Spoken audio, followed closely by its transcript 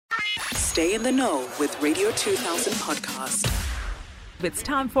Stay in the know with Radio 2000 podcast. It's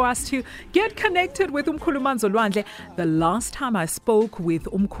time for us to get connected with Mkhulu Manzolwandle. The last time I spoke with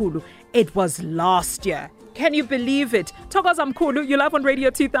Mkhulu, it was last year. Can you believe it? Thokoza Mkhulu, you're live on Radio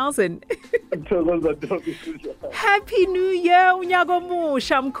 2000. Happy New Year, unyaka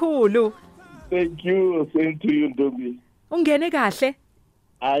omusha Mkhulu. Thank you. Same to you, Ntombi. Ungene kahle?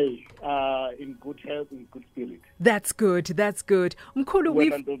 In good health, in good spirit. That's good. Mkhulu,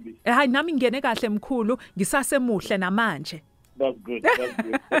 nami ngene kahle Mkhulu, ngisasemuhle namanje. That's good.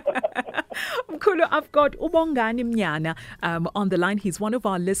 Mkhulu, I've got Bongani Myana on the line. He's one of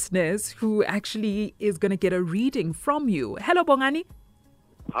our listeners who actually is going to get a reading from you. Hello, Bongani.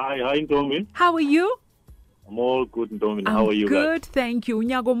 Hi, Ntombi. How are you? I'm all good, Ntombi. How are you guys? Good, thank you.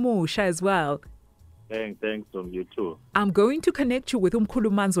 Unyago musha as well. Thanks, Tom. You too. I'm going to connect you with Mkhulu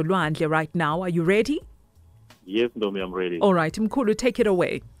Manzolwandle right now. Are you ready? Yes, Ntombi, I'm ready. All right, Mkhulu, take it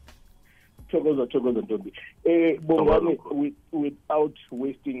away. Thokoza, Ntombi. Bongani, without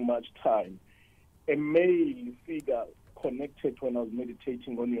wasting much time, a male figure connected when I was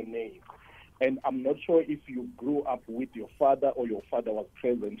meditating on your name. And I'm not sure if you grew up with your father or your father was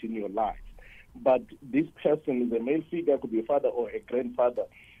present in your life. But this person is a male figure, could be a father or a grandfather.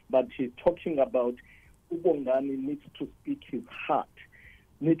 But he's talking about Bongani needs to speak his heart,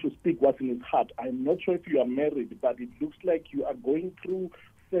 needs to speak what's in his heart. I'm not sure if you are married, but it looks like you are going through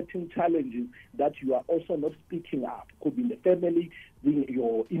certain challenges that you are also not speaking up. Could be in the family, being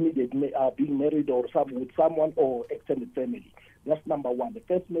your immediate, being married or with someone or extended family. That's number one. The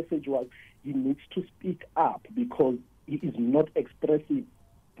first message was he needs to speak up because he is not expressive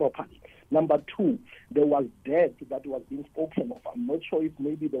properly. Number two, there was death that was being spoken of. I'm not sure if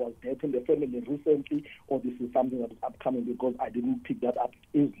maybe there was death in the family recently or this is something that is upcoming because I didn't pick that up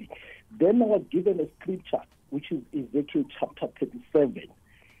easily. Then I was given a scripture, which is Ezekiel chapter 37.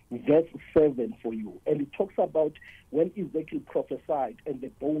 Verse 7 for you. And it talks about when Ezekiel prophesied and the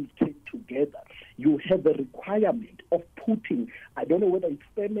bones came together, you have a requirement of putting, I don't know whether it's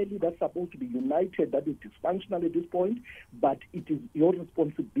family that's supposed to be united, that is dysfunctional at this point, but it is your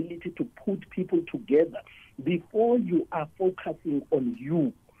responsibility to put people together before you are focusing on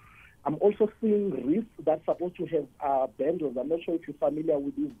you. I'm also seeing wreaths that's supposed to have bangles. I'm not sure if you're familiar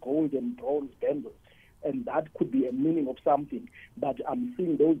with these gold and bronze bangles. And that could be a meaning of something. But I'm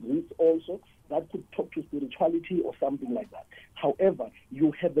seeing those wreaths also. That could talk to spirituality or something like that. However,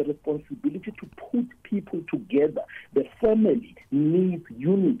 you have the responsibility to put people together. The family needs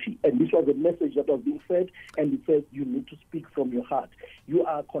unity. And this was a message that was being said. And it says you need to speak from your heart. You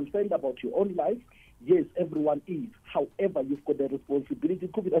are concerned about your own life. Yes, everyone is. However, you've got the responsibility.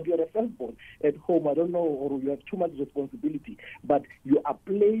 It could be that you're a firstborn at home, I don't know, or you have too much responsibility. But you are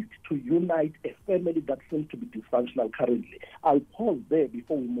placed to unite a family that seems to be dysfunctional currently. I'll pause there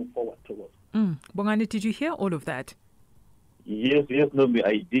before we move forward towards. Bongani, did you hear all of that? Yes, Nomi,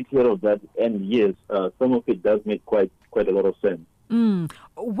 I did hear of that. And yes, some of it does make quite a lot of sense.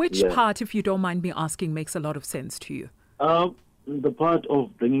 Which part, if you don't mind me asking, makes a lot of sense to you? The part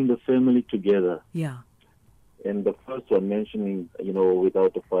of bringing the family together. Yeah. And the first one mentioning,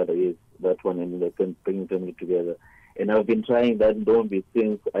 without a father is that one, and bringing family together. And I've been trying that, Ntombi,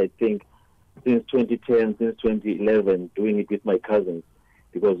 since 2010, since 2011, doing it with my cousins,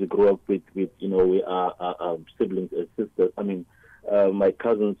 because we grew up with we are siblings and sisters. My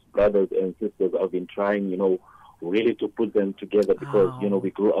cousins, brothers and sisters, I've been trying, really to put them together because,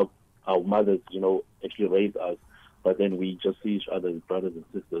 we grew up, our mothers, actually raised us. But then we just see each other as brothers and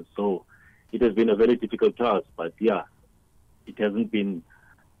sisters. So it has been a very difficult task, but it hasn't been,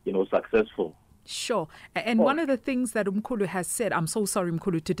 successful. Sure. And one of the things that Mkhulu has said, I'm so sorry,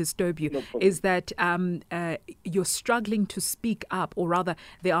 Mkhulu, to disturb you, is that you're struggling to speak up, or rather,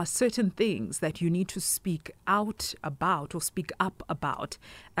 there are certain things that you need to speak out about or speak up about.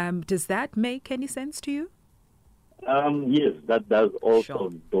 Does that make any sense to you? Yes, that does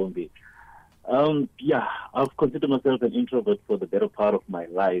also, don't it? I've considered myself an introvert for the better part of my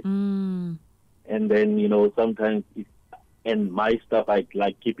life. And then, sometimes and my stuff, I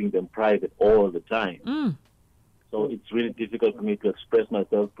like keeping them private all the time. So it's really difficult for me to express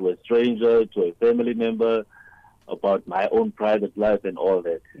myself to a stranger, to a family member, about my own private life and all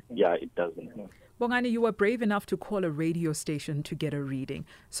that. Yeah, it doesn't. Bongani, you were brave enough to call a radio station to get a reading.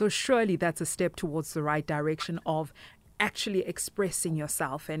 So surely that's a step towards the right direction of actually expressing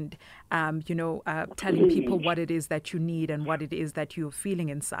yourself and, telling people what it is that you need and what it is that you're feeling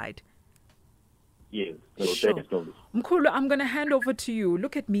inside. Yes, so sure. Definitely. Mkhulu, I'm going to hand over to you.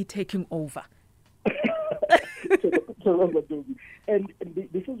 Look at me taking over. And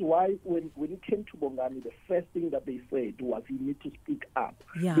this is why when it came to Bongani, the first thing that they said was he need to speak up.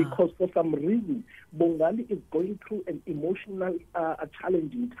 Yeah. Because for some reason, Bongani is going through an emotional,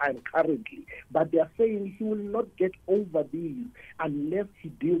 challenging time currently. But they are saying he will not get over these unless he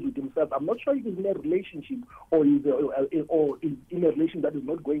deals with himself. I'm not sure if he's in a relationship or is in a relationship that is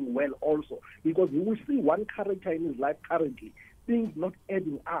not going well also. Because you will see one character in his life currently, things not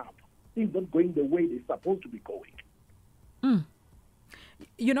adding up, things not going the way they're supposed to be going.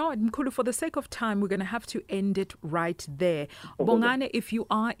 You know, Mkhulu, for the sake of time, we're going to have to end it right there. Bongani, if you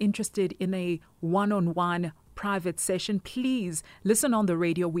are interested in a one-on-one private session, please listen on the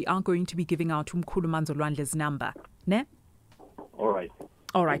radio. We are going to be giving out Mkhulu Manzolwandle's number. Ne? All right.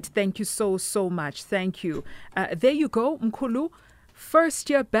 All right. Thank you so much. Thank you. There you go, Mkhulu. First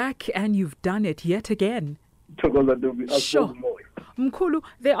year back and you've done it yet again. Sure. Mkhulu,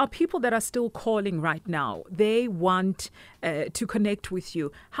 there are people that are still calling right now. They want to connect with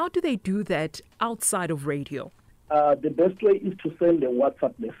you. How do they do that outside of radio? The best way is to send a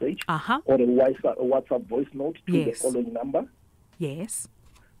WhatsApp message or a WhatsApp voice note to the following number. Yes.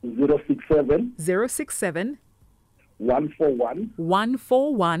 067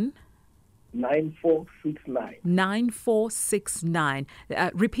 141 9469. 9469.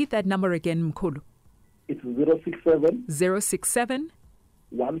 Repeat that number again, Mkhulu. It's 067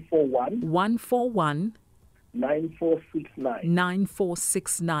 141 9469.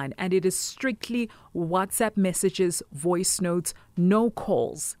 9469. And it is strictly WhatsApp messages, voice notes, no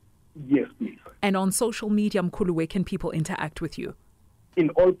calls. Yes, please. And on social media, Mkhulu, where can people interact with you? In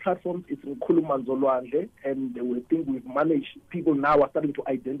all platforms, it's Mkhulu Manzolwandle, and we think we've managed. People now are starting to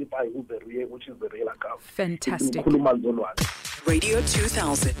identify which is the real account. Fantastic. It's Mkhulu Manzolwandle. Radio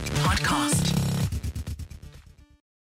 2000 podcast.